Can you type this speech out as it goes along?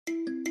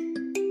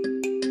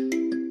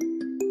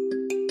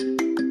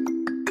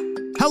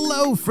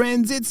Hello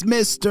friends, it's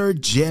Mr.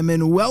 Jim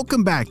and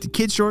welcome back to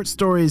Kid Short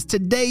Stories.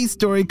 Today's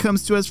story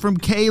comes to us from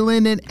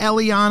Kaylin and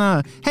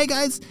Eliana. Hey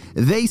guys,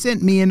 they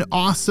sent me an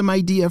awesome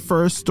idea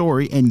for a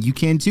story and you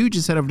can too.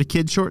 Just head over to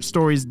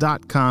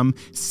kidshortstories.com,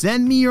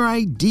 send me your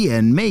idea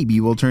and maybe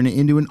we'll turn it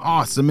into an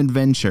awesome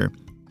adventure.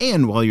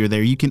 And while you're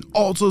there, you can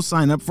also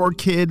sign up for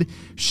kid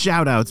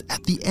shoutouts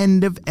at the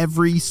end of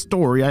every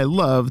story. I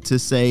love to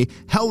say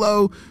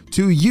hello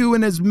to you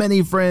and as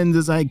many friends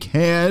as I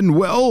can.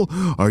 Well,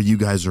 are you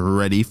guys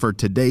ready for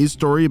today's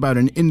story about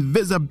an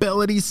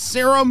invisibility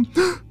serum?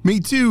 Me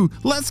too.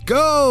 Let's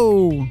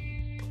go.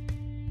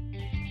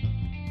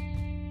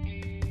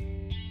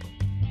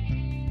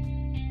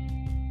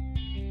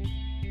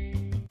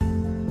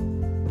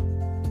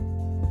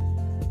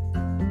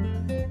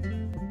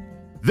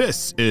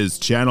 This is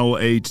Channel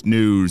 8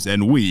 News,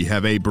 and we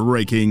have a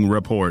breaking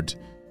report.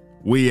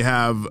 We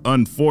have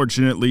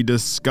unfortunately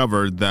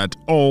discovered that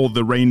all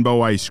the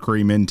rainbow ice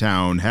cream in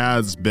town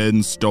has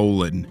been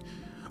stolen.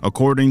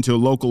 According to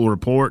local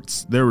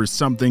reports, there is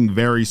something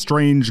very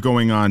strange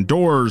going on,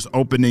 doors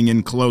opening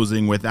and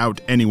closing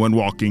without anyone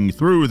walking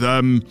through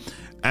them,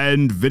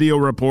 and video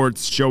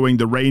reports showing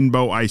the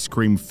rainbow ice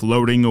cream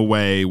floating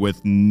away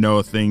with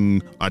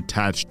nothing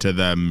attached to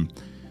them.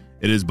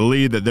 It is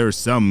believed that there's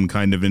some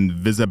kind of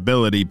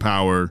invisibility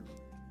power,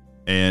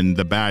 and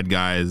the bad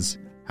guys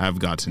have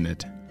gotten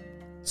it.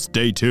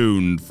 Stay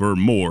tuned for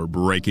more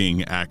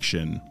breaking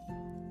action.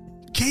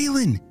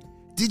 Kaylin,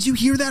 did you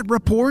hear that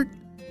report?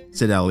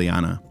 Said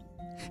Eliana.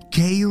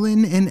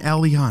 Kaylin and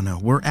Eliana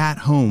were at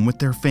home with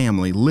their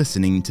family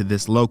listening to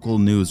this local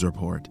news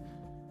report.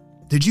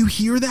 Did you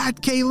hear that,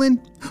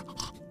 Kaylin?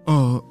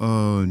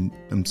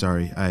 I'm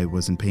sorry, I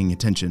wasn't paying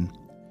attention.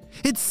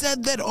 It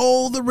said that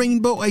all the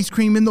rainbow ice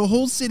cream in the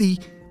whole city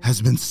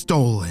has been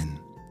stolen.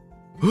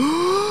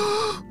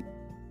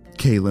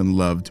 Kaylin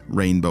loved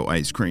rainbow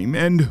ice cream,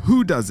 and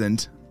who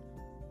doesn't?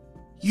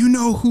 You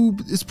know who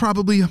is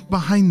probably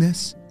behind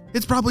this?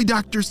 It's probably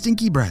Dr.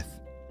 Stinky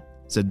Breath,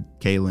 said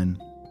Kaylin.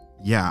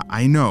 Yeah,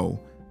 I know,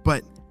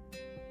 but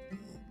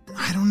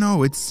I don't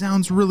know. It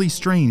sounds really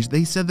strange.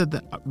 They said that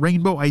the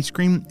rainbow ice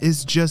cream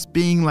is just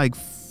being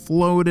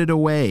floated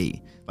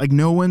away. Like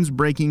no one's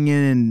breaking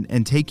in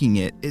and taking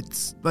it.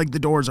 It's like the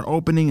doors are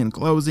opening and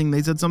closing.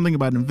 They said something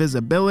about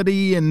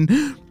invisibility and...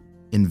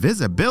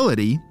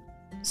 Invisibility?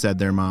 Said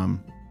their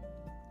mom.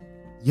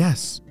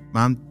 Yes,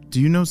 Mom, do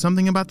you know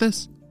something about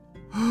this?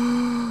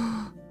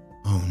 Oh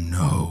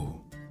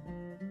no.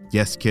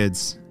 Yes,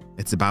 kids,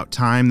 it's about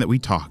time that we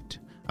talked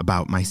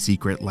about my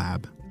secret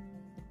lab.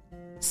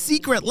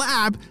 Secret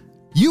lab?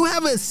 You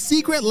have a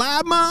secret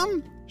lab,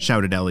 Mom?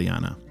 Shouted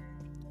Eliana.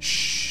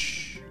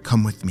 Shh,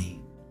 come with me.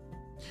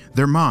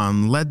 Their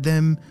mom led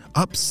them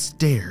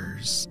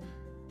upstairs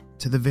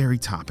to the very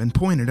top and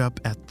pointed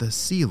up at the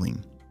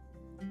ceiling.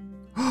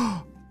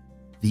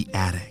 The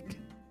attic.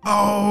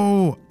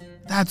 Oh,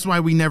 that's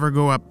why we never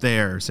go up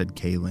there, said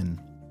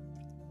Kaylin.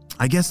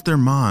 I guess their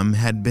mom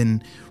had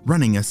been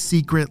running a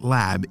secret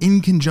lab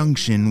in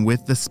conjunction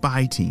with the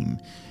spy team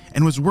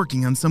and was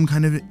working on some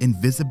kind of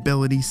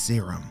invisibility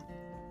serum.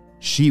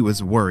 She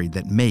was worried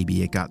that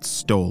maybe it got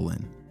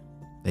stolen.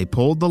 They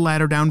pulled the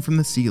ladder down from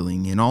the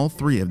ceiling, and all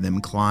three of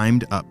them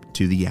climbed up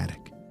to the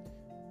attic.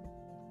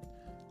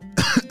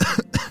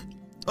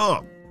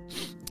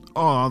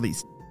 All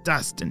these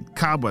dust and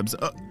cobwebs.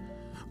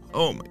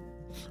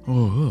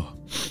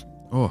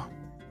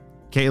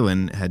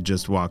 Kaylin had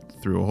just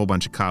walked through a whole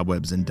bunch of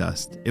cobwebs and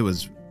dust. It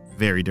was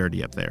very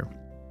dirty up there.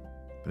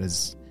 But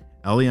as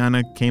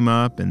Eliana came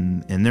up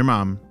and their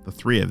mom, the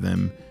three of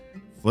them,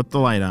 flipped the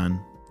light on,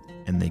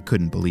 and they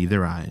couldn't believe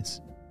their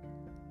eyes.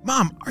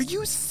 Mom, are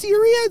you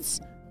serious?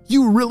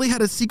 You really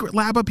had a secret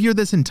lab up here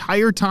this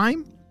entire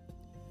time?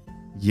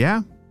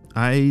 Yeah,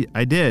 I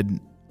did.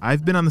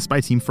 I've been on the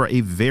spy team for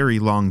a very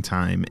long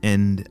time,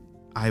 and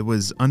I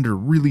was under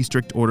really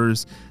strict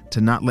orders to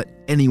not let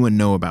anyone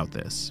know about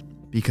this.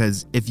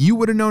 Because if you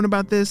would have known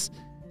about this,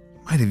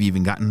 you might have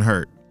even gotten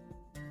hurt.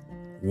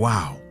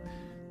 Wow,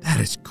 that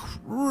is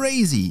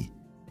crazy.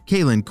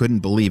 Kaylin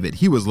couldn't believe it.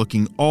 He was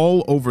looking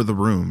all over the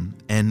room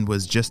and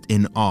was just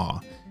in awe.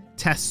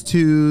 Test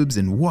tubes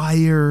and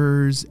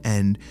wires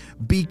and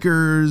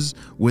beakers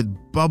with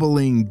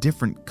bubbling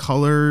different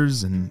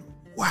colors, and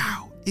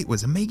wow, it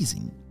was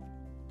amazing.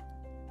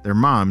 Their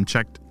mom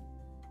checked.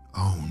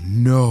 Oh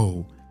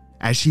no.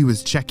 As she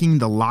was checking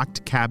the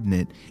locked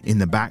cabinet in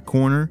the back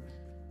corner,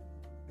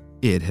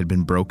 it had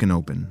been broken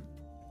open.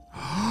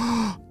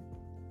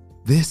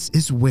 This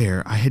is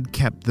where I had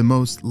kept the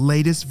most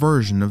latest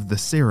version of the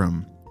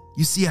serum.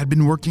 You see, I'd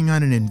been working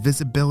on an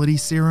invisibility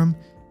serum,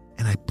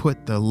 and I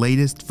put the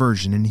latest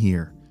version in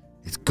here.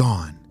 It's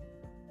gone.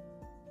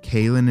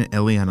 Kaylin and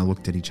Eliana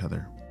looked at each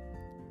other.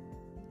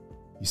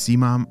 You see,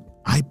 Mom,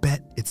 I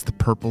bet it's the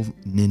purple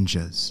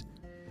ninjas.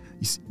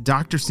 You see,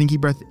 Dr. Stinky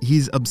Breath,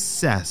 he's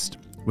obsessed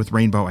with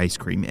rainbow ice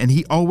cream, and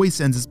he always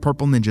sends his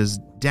purple ninjas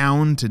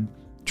down to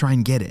try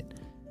and get it.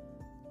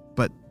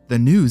 But the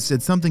news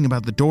said something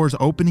about the doors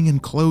opening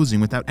and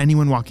closing without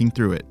anyone walking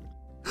through it.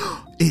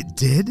 It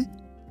did?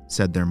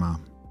 Said their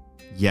mom.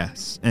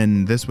 Yes,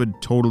 and this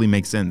would totally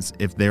make sense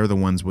if they're the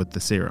ones with the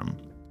serum.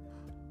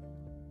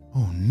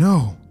 Oh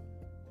no,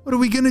 what are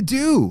we gonna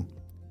do?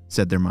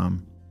 Said their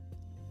mom.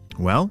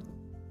 Well,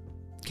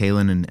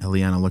 Kaylin and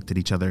Eliana looked at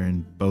each other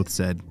and both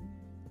said,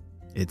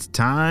 it's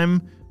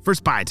time for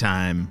spy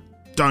time.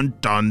 Dun,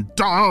 dun,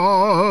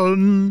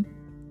 dun!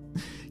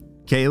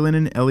 Kaylin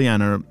and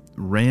Eliana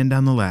ran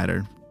down the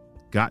ladder,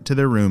 got to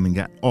their room, and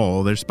got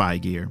all their spy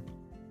gear.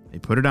 They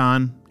put it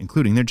on,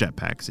 including their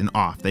jetpacks, and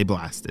off they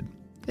blasted.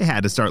 They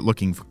had to start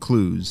looking for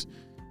clues,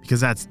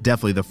 because that's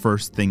definitely the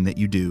first thing that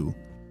you do.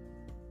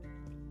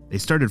 They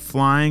started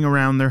flying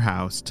around their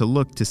house to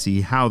look to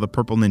see how the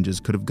purple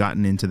ninjas could have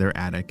gotten into their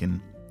attic,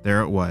 and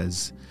there it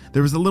was.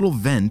 There was a little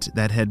vent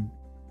that had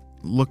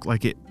looked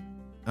like it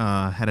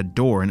had a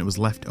door, and it was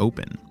left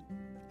open.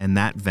 And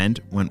that vent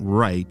went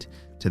right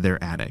to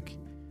their attic.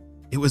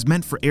 It was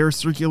meant for air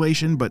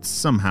circulation, but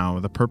somehow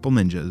the purple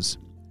ninjas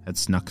had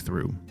snuck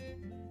through.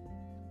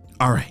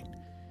 All right,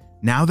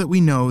 now that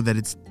we know that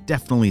it's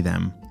definitely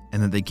them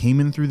and that they came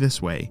in through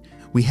this way,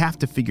 we have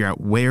to figure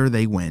out where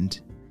they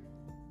went,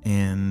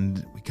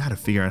 and we got to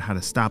figure out how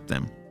to stop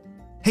them.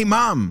 Hey,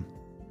 Mom!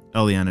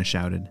 Eliana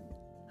shouted.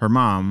 Her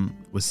mom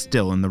was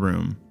still in the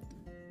room.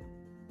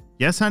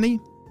 Yes, honey?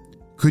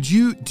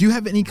 Do you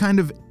have any kind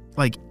of,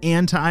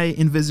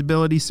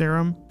 anti-invisibility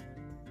serum?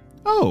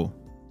 Oh,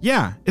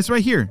 yeah, it's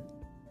right here.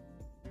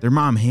 Their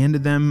mom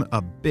handed them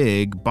a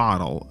big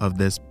bottle of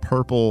this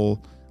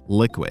purple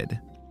liquid.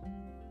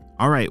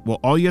 All right, well,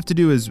 all you have to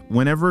do is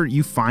whenever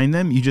you find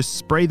them, you just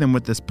spray them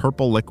with this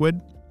purple liquid.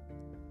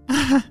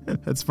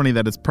 That's funny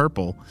that it's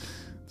purple.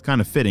 It's kind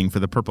of fitting for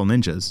the purple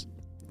ninjas,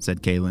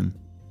 said Kaylin.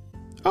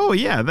 Oh,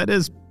 yeah, that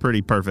is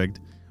pretty perfect.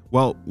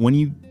 Well, when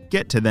you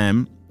get to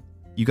them,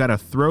 you got to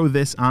throw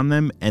this on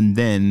them, and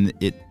then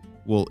it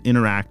will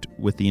interact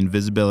with the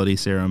invisibility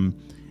serum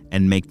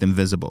and make them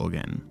visible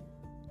again.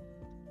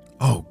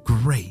 Oh,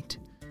 great.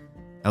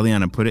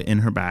 Eliana put it in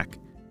her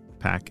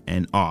backpack,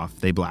 and off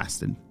they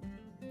blasted.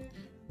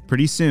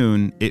 Pretty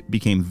soon, it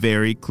became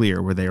very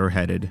clear where they were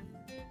headed.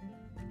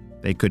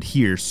 They could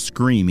hear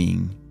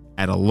screaming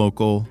at a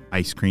local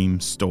ice cream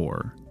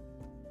store.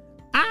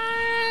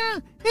 Ah,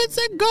 it's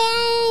a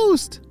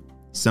ghost!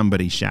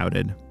 Somebody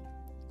shouted.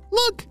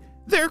 Look,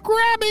 they're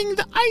grabbing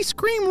the ice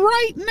cream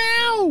right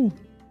now!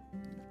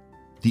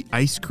 The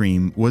ice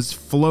cream was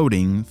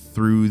floating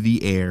through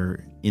the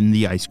air in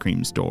the ice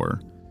cream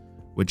store,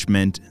 which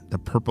meant the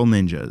purple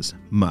ninjas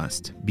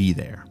must be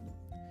there.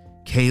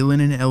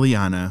 Kaylin and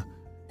Eliana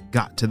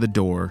got to the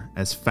door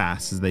as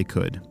fast as they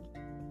could.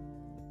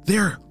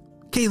 There,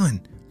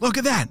 Kaylin, look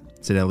at that,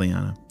 said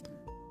Eliana.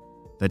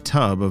 The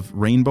tub of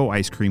rainbow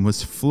ice cream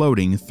was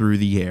floating through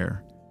the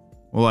air.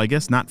 Well, I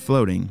guess not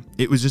floating.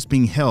 It was just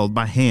being held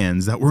by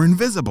hands that were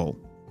invisible.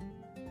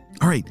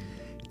 All right,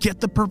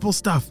 get the purple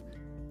stuff.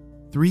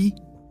 3,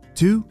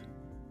 2,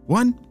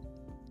 1.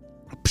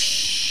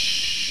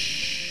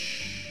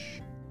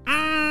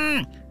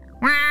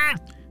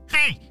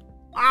 Hey,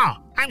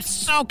 I'm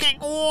soaking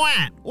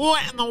wet.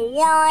 What in the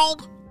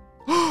world?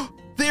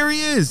 There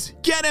he is.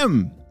 Get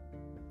him.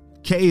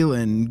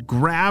 Kaylin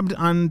grabbed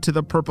onto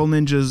the purple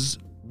ninja's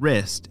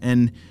wrist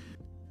and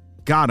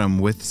got him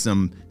with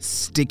some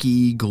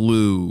sticky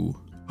glue.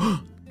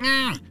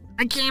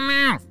 I can't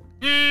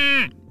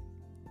move.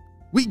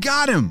 We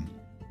got him.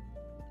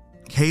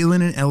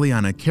 Kaylin and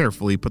Eliana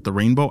carefully put the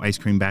rainbow ice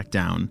cream back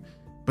down,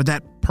 but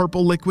that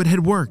purple liquid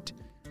had worked.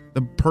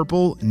 The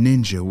purple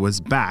ninja was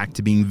back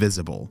to being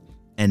visible,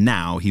 and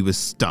now he was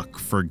stuck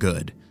for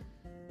good.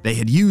 They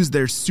had used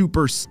their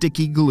super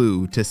sticky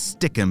glue to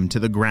stick him to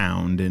the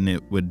ground, and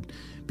it would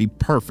be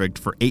perfect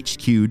for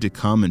HQ to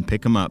come and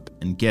pick him up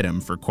and get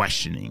him for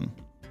questioning.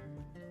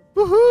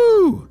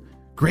 Woohoo!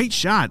 Great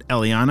shot,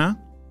 Eliana.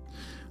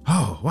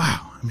 Oh,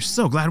 wow. I'm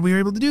so glad we were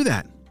able to do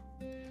that.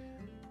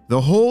 The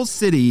whole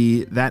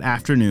city that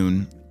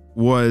afternoon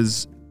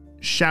was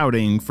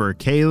shouting for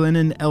Kaylin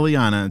and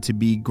Eliana to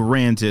be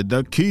granted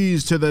the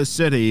keys to the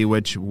city,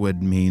 which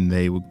would mean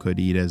they could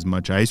eat as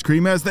much ice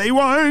cream as they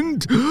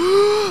want.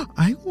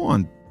 I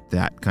want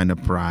that kind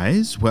of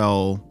prize.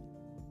 Well,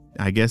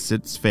 I guess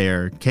it's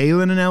fair.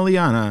 Kaylin and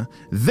Eliana,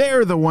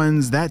 they're the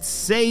ones that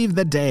saved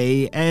the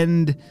day.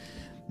 And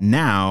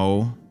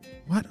now,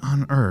 what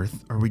on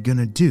earth are we going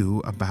to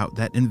do about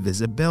that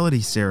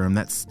invisibility serum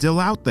that's still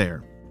out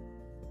there?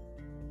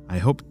 I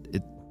hope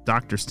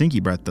Dr. Stinky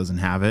Breath doesn't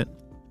have it.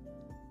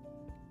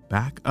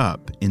 Back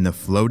up in the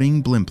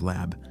floating blimp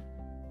lab,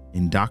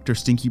 in Dr.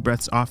 Stinky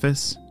Breath's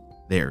office,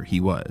 there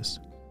he was.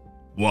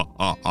 Well,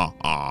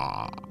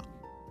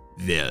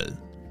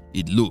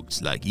 it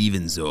looks like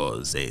even though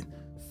they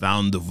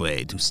found a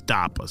way to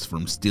stop us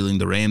from stealing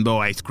the rainbow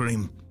ice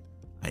cream,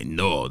 I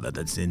know that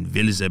its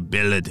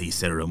invisibility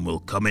serum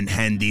will come in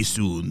handy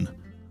soon.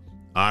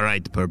 All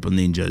right, Purple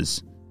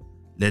Ninjas,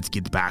 let's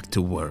get back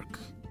to work,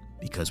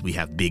 because we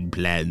have big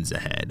plans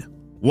ahead.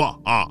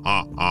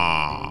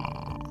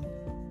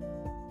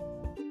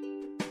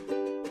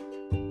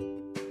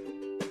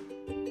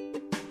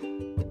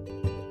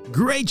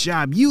 Great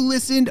job. You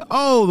listened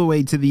all the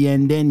way to the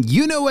end, and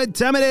you know what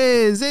time it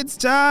is. It's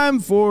time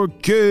for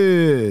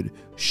Kid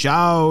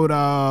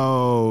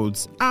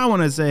Shoutouts. I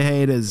want to say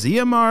hey to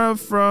Ziamara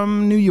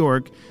from New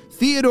York,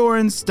 Theodore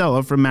and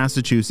Stella from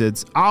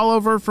Massachusetts,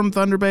 Oliver from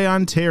Thunder Bay,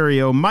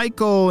 Ontario,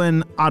 Michael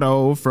and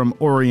Otto from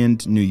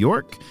Orient, New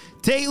York,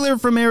 Taylor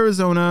from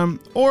Arizona,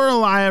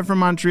 Oralia from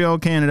Montreal,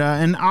 Canada,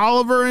 and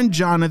Oliver and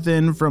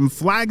Jonathan from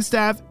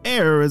Flagstaff,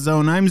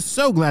 Arizona. I'm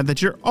so glad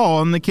that you're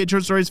all in the Kid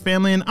Short Stories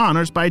family and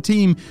Honor Spy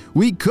team.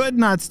 We could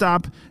not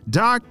stop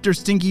Dr.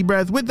 Stinky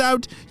Breath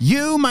without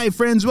you, my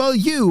friends. Well,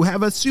 you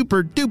have a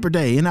super duper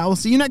day, and I will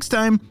see you next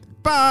time.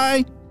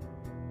 Bye.